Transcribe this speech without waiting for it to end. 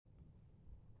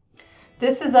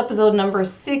This is episode number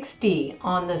 60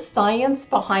 on the science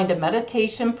behind a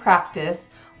meditation practice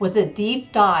with a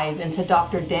deep dive into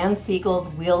Dr. Dan Siegel's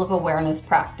Wheel of Awareness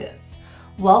practice.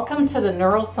 Welcome to the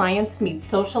Neuroscience Meets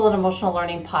Social and Emotional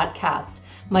Learning podcast.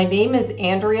 My name is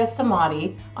Andrea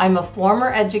Samadi. I'm a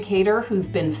former educator who's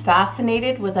been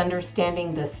fascinated with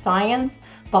understanding the science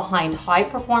behind high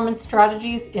performance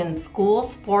strategies in school,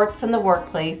 sports, and the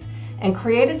workplace, and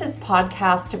created this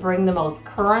podcast to bring the most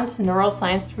current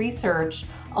neuroscience research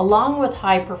along with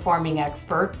high-performing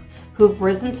experts who've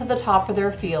risen to the top of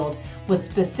their field with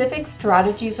specific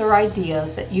strategies or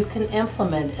ideas that you can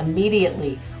implement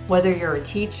immediately, whether you're a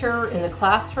teacher in the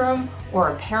classroom or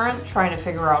a parent trying to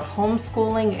figure out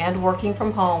homeschooling and working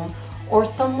from home, or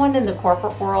someone in the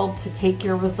corporate world to take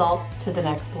your results to the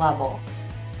next level.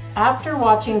 After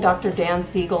watching Dr. Dan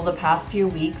Siegel the past few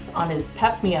weeks on his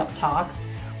Pep Me Up talks,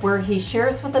 where he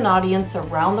shares with an audience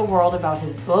around the world about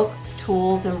his books,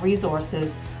 tools, and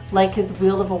resources like his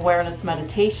Wheel of Awareness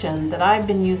meditation that I've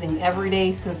been using every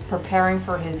day since preparing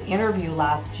for his interview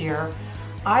last year,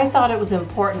 I thought it was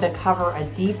important to cover a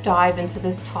deep dive into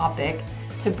this topic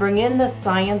to bring in the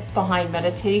science behind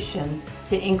meditation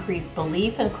to increase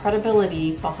belief and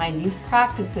credibility behind these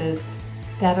practices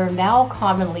that are now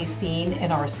commonly seen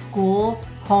in our schools,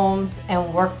 homes,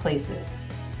 and workplaces.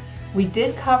 We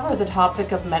did cover the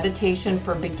topic of meditation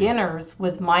for beginners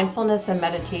with mindfulness and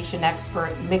meditation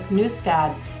expert Mick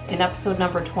Newstad in episode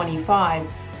number 25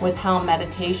 with how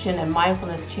meditation and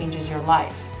mindfulness changes your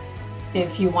life,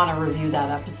 if you want to review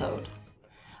that episode.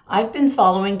 I've been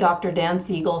following Dr. Dan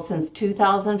Siegel since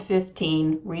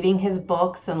 2015, reading his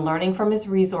books and learning from his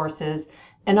resources,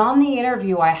 and on the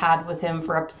interview I had with him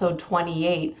for episode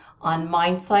 28 on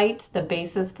Mindsight, the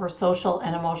basis for social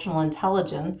and emotional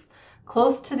intelligence,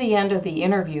 close to the end of the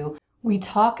interview, we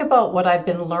talk about what I've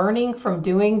been learning from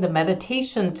doing the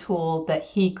meditation tool that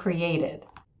he created.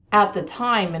 At the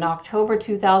time, in October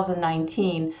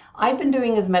 2019, I've been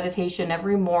doing his meditation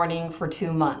every morning for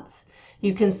 2 months.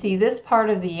 You can see this part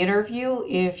of the interview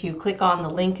if you click on the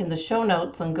link in the show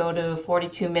notes and go to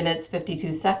 42 minutes,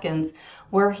 52 seconds,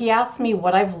 where he asked me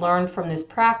what I've learned from this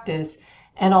practice.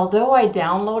 And although I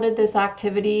downloaded this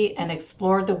activity and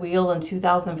explored the wheel in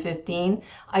 2015,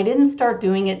 I didn't start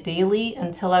doing it daily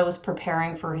until I was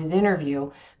preparing for his interview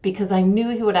because I knew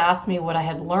he would ask me what I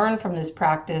had learned from this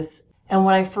practice. And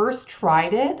when I first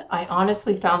tried it, I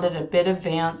honestly found it a bit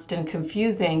advanced and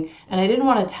confusing, and I didn't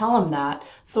want to tell him that,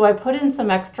 so I put in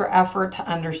some extra effort to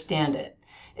understand it.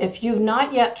 If you've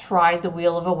not yet tried the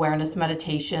Wheel of Awareness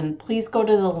meditation, please go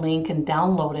to the link and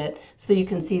download it so you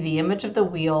can see the image of the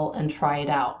wheel and try it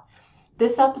out.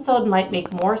 This episode might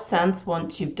make more sense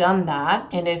once you've done that,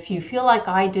 and if you feel like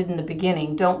I did in the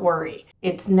beginning, don't worry.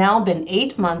 It's now been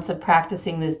 8 months of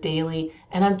practicing this daily,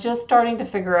 and I'm just starting to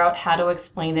figure out how to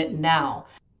explain it now.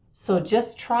 So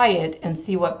just try it and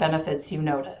see what benefits you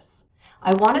notice.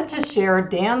 I wanted to share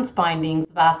Dan's findings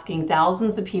of asking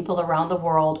thousands of people around the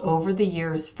world over the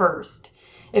years first.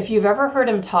 If you've ever heard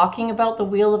him talking about the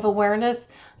Wheel of Awareness,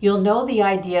 you'll know the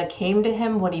idea came to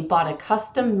him when he bought a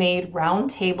custom-made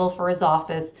round table for his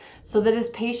office so that his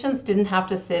patients didn't have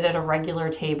to sit at a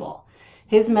regular table.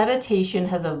 His meditation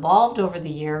has evolved over the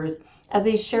years as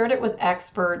he shared it with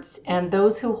experts and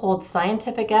those who hold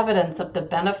scientific evidence of the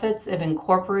benefits of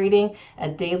incorporating a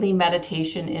daily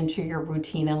meditation into your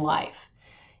routine in life.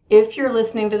 If you're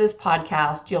listening to this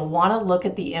podcast, you'll want to look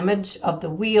at the image of the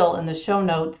wheel in the show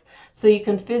notes so you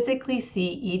can physically see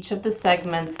each of the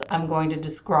segments I'm going to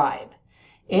describe.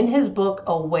 In his book,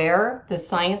 Aware, The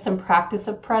Science and Practice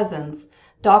of Presence,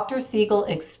 Dr. Siegel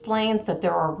explains that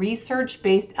there are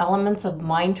research-based elements of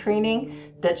mind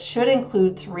training that should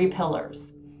include 3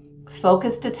 pillars: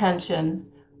 focused attention,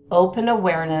 open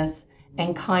awareness,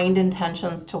 and kind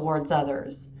intentions towards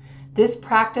others. This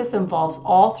practice involves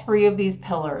all 3 of these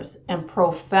pillars, and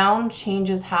profound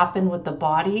changes happen with the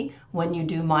body when you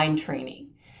do mind training.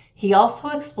 He also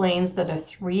explains that a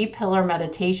 3-pillar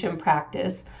meditation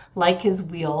practice, like his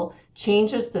wheel,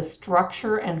 changes the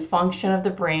structure and function of the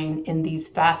brain in these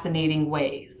fascinating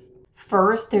ways.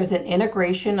 First, there's an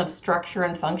integration of structure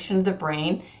and function of the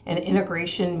brain, and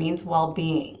integration means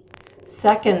well-being.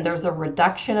 Second, there's a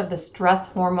reduction of the stress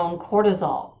hormone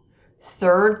cortisol.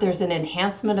 Third, there's an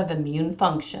enhancement of immune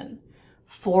function.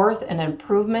 Fourth, an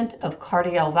improvement of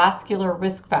cardiovascular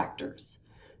risk factors.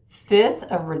 Fifth,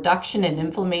 a reduction in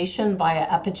inflammation via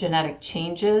epigenetic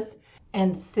changes.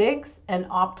 And 6, an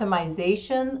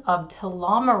optimization of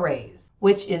telomerase,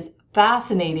 which is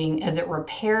fascinating as it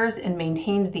repairs and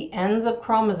maintains the ends of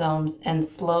chromosomes and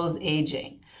slows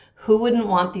aging. Who wouldn't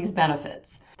want these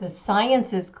benefits? The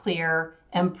science is clear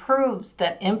and proves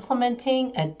that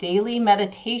implementing a daily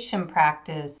meditation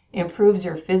practice improves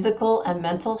your physical and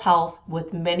mental health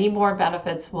with many more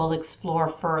benefits we'll explore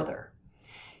further.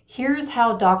 Here's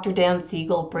how Dr. Dan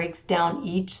Siegel breaks down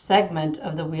each segment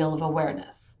of the Wheel of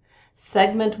Awareness.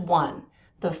 Segment 1,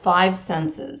 the 5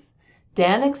 senses.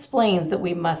 Dan explains that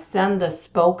we must send the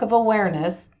spoke of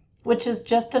awareness, which is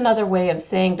just another way of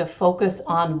saying to focus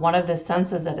on one of the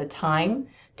senses at a time,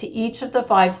 to each of the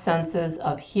 5 senses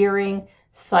of hearing,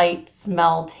 sight,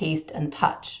 smell, taste, and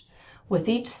touch. With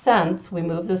each sense, we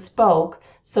move the spoke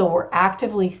so we're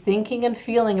actively thinking and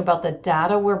feeling about the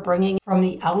data we're bringing from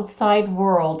the outside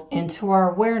world into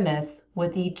our awareness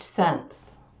with each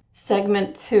sense.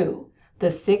 Segment 2, the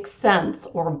 6th sense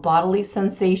or bodily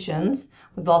sensations.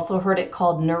 We've also heard it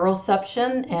called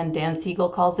neuroception, and Dan Siegel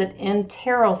calls it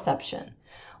interoception.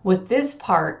 With this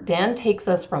part, Dan takes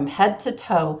us from head to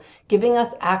toe, giving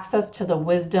us access to the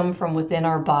wisdom from within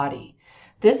our body.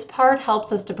 This part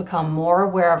helps us to become more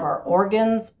aware of our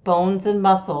organs, bones, and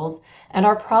muscles, and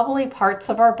are probably parts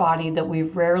of our body that we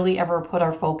rarely ever put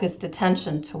our focused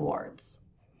attention towards.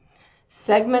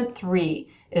 Segment 3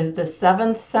 is the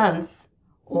 7th sense,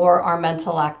 or our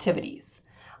mental activities.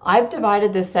 I've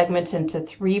divided this segment into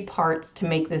 3 parts to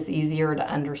make this easier to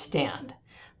understand.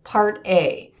 Part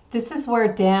A. This is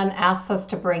where Dan asks us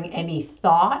to bring any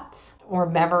thought or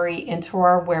memory into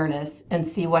our awareness and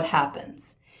see what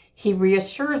happens. He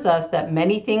reassures us that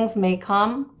many things may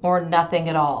come or nothing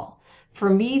at all. For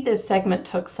me, this segment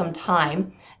took some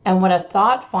time, and when a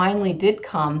thought finally did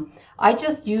come, I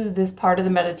just used this part of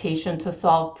the meditation to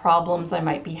solve problems I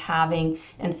might be having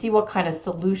and see what kind of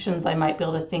solutions I might be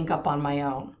able to think up on my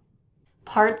own.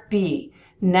 Part B.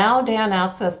 Now Dan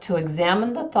asks us to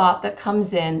examine the thought that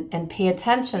comes in and pay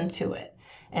attention to it,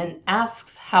 and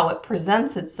asks how it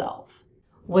presents itself.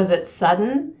 Was it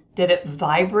sudden? Did it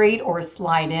vibrate or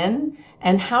slide in?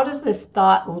 And how does this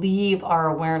thought leave our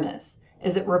awareness?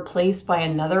 Is it replaced by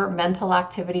another mental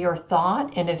activity or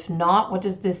thought? And if not, what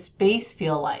does this space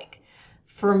feel like?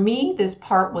 For me, this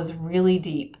part was really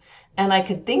deep, and I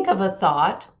could think of a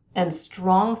thought, and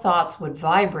strong thoughts would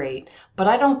vibrate, but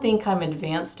I don't think I'm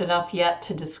advanced enough yet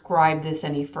to describe this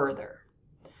any further.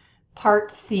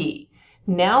 Part C.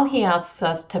 Now he asks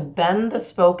us to bend the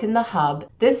spoke in the hub.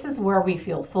 This is where we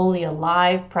feel fully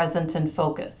alive, present, and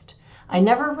focused. I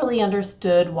never really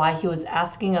understood why he was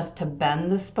asking us to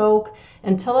bend the spoke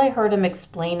until I heard him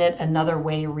explain it another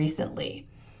way recently.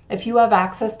 If you have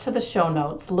access to the show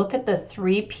notes, look at the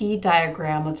 3P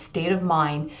diagram of state of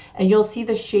mind, and you'll see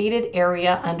the shaded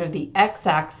area under the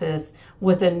x-axis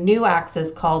with a new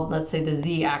axis called, let's say, the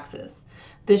z-axis.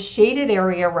 The shaded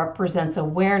area represents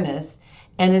awareness,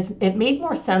 and it made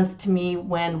more sense to me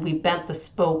when we bent the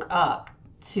spoke up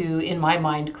to, in my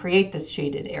mind, create this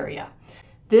shaded area.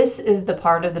 This is the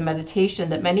part of the meditation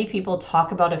that many people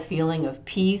talk about a feeling of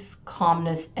peace,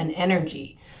 calmness, and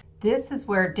energy. This is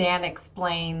where Dan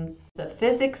explains the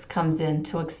physics comes in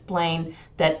to explain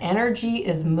that energy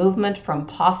is movement from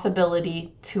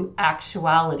possibility to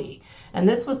actuality. And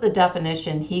this was the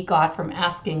definition he got from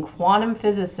asking quantum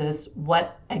physicists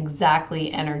what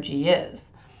exactly energy is.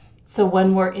 So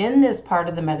when we're in this part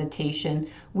of the meditation,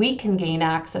 we can gain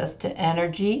access to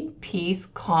energy, peace,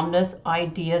 calmness,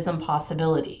 ideas, and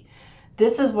possibility.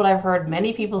 This is what I've heard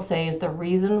many people say is the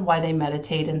reason why they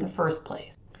meditate in the first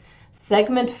place.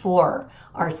 Segment 4,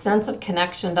 our sense of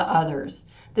connection to others.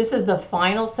 This is the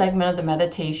final segment of the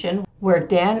meditation where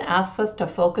Dan asks us to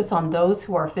focus on those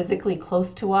who are physically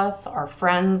close to us, our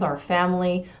friends, our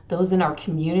family, those in our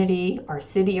community, our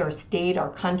city, our state,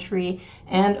 our country,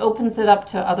 and opens it up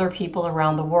to other people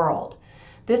around the world.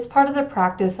 This part of the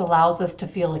practice allows us to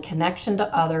feel a connection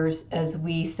to others as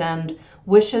we send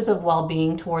wishes of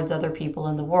well-being towards other people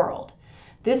in the world.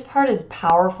 This part is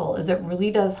powerful as it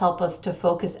really does help us to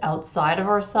focus outside of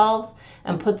ourselves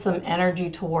and put some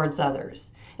energy towards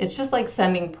others. It's just like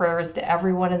sending prayers to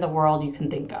everyone in the world you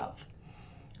can think of.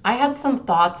 I had some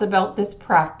thoughts about this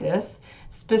practice,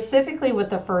 specifically with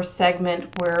the first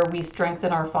segment where we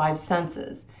strengthen our 5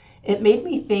 senses. It made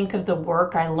me think of the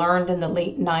work I learned in the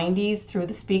late 90s through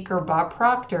the speaker Bob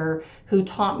Proctor, who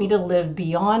taught me to live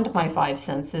beyond my 5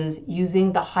 senses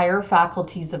using the higher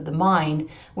faculties of the mind,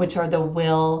 which are the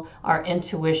will, our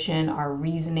intuition, our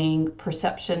reasoning,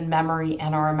 perception, memory,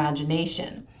 and our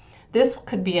imagination. This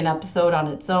could be an episode on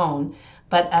its own,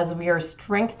 but as we are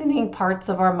strengthening parts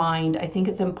of our mind, I think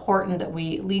it's important that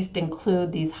we at least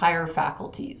include these higher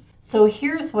faculties. So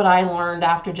here's what I learned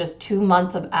after just 2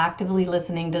 months of actively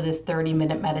listening to this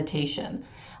 30-minute meditation.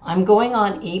 I'm going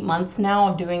on 8 months now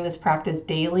of doing this practice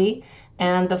daily,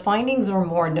 And the findings are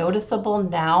more noticeable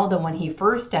now than when he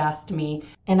first asked me,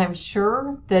 and I'm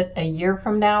sure that a year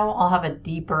from now I'll have a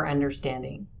deeper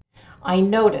understanding. I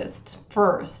noticed,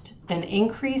 first, an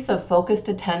increase of focused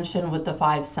attention with the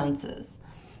 5 senses,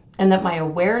 and that my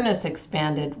awareness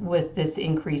expanded with this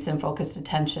increase in focused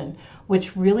attention,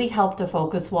 which really helped to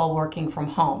focus while working from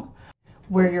home.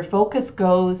 Where your focus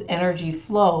goes, energy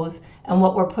flows, and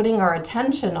what we're putting our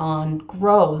attention on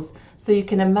grows. So you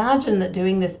can imagine that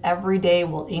doing this every day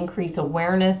will increase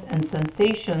awareness and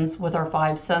sensations with our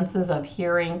 5 senses of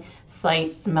hearing,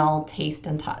 sight, smell, taste,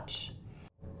 and touch.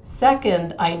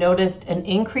 Second, I noticed an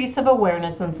increase of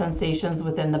awareness and sensations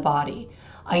within the body.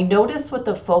 I noticed with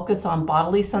the focus on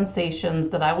bodily sensations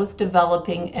that I was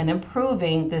developing and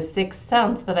improving the 6th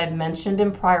sense that I've mentioned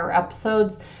in prior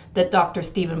episodes that Dr.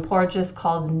 Stephen Porges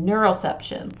calls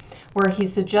neuroception, where he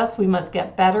suggests we must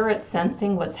get better at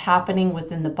sensing what's happening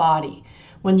within the body.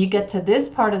 When you get to this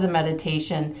part of the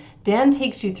meditation, Dan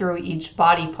takes you through each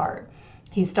body part.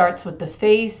 He starts with the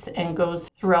face and goes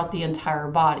throughout the entire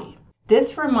body.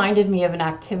 This reminded me of an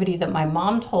activity that my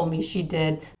mom told me she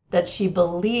did that she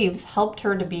believes helped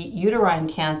her to beat uterine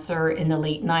cancer in the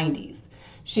late 90s.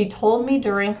 She told me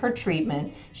during her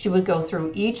treatment, she would go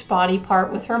through each body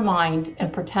part with her mind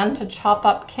and pretend to chop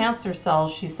up cancer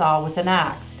cells she saw with an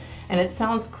axe. And it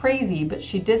sounds crazy, but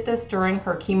she did this during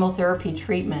her chemotherapy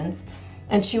treatments,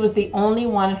 and she was the only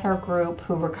one in her group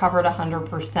who recovered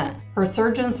 100%. Her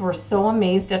surgeons were so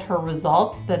amazed at her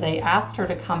results that they asked her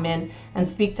to come in and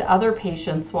speak to other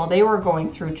patients while they were going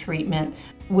through treatment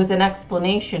with an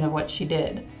explanation of what she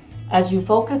did. As you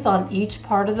focus on each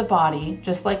part of the body,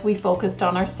 just like we focused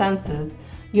on our senses,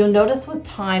 you'll notice with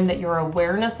time that your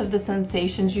awareness of the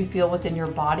sensations you feel within your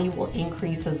body will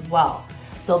increase as well.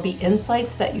 There'll be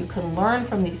insights that you can learn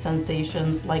from these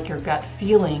sensations, like your gut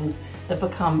feelings, that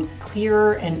become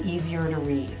clearer and easier to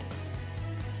read.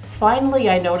 Finally,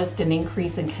 I noticed an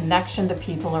increase in connection to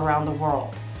people around the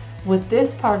world. With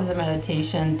this part of the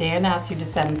meditation, Dan asks you to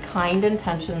send kind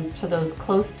intentions to those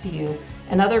close to you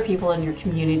and other people in your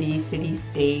community, city,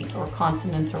 state, or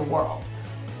continent or world.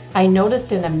 I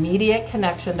noticed an immediate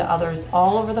connection to others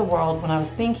all over the world when I was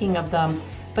thinking of them,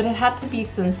 but it had to be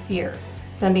sincere,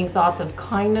 sending thoughts of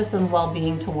kindness and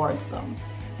well-being towards them.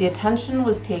 The attention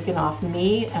was taken off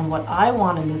me and what I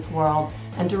want in this world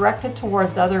and directed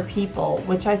towards other people,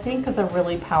 which I think is a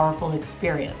really powerful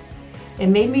experience. It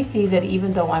made me see that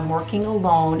even though I'm working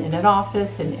alone in an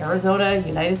office in Arizona,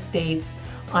 United States,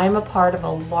 I'm a part of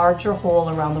a larger whole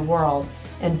around the world.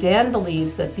 And Dan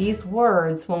believes that these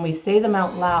words, when we say them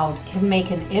out loud, can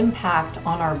make an impact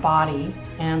on our body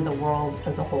and the world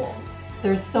as a whole.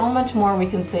 There's so much more we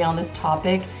can say on this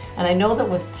topic, and I know that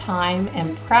with time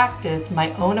and practice,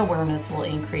 my own awareness will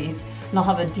increase, and I'll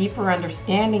have a deeper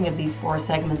understanding of these 4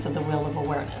 segments of the Wheel of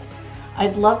Awareness.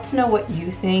 I'd love to know what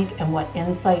you think and what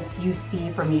insights you see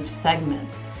from each segment.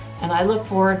 And I look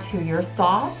forward to your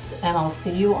thoughts, and I'll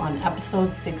see you on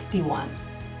episode 61.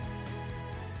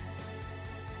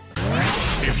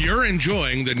 If you're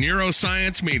enjoying the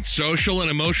Neuroscience Meets Social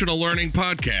and Emotional Learning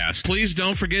podcast, please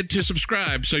don't forget to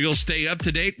subscribe so you'll stay up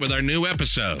to date with our new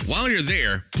episode. While you're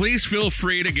there, please feel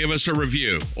free to give us a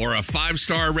review or a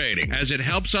 5-star rating, as it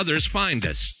helps others find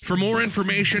us. For more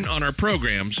information on our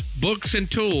programs, books,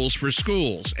 and tools for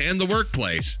schools and the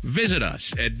workplace, visit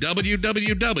us at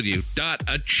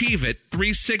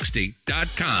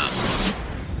www.achieveit360.com.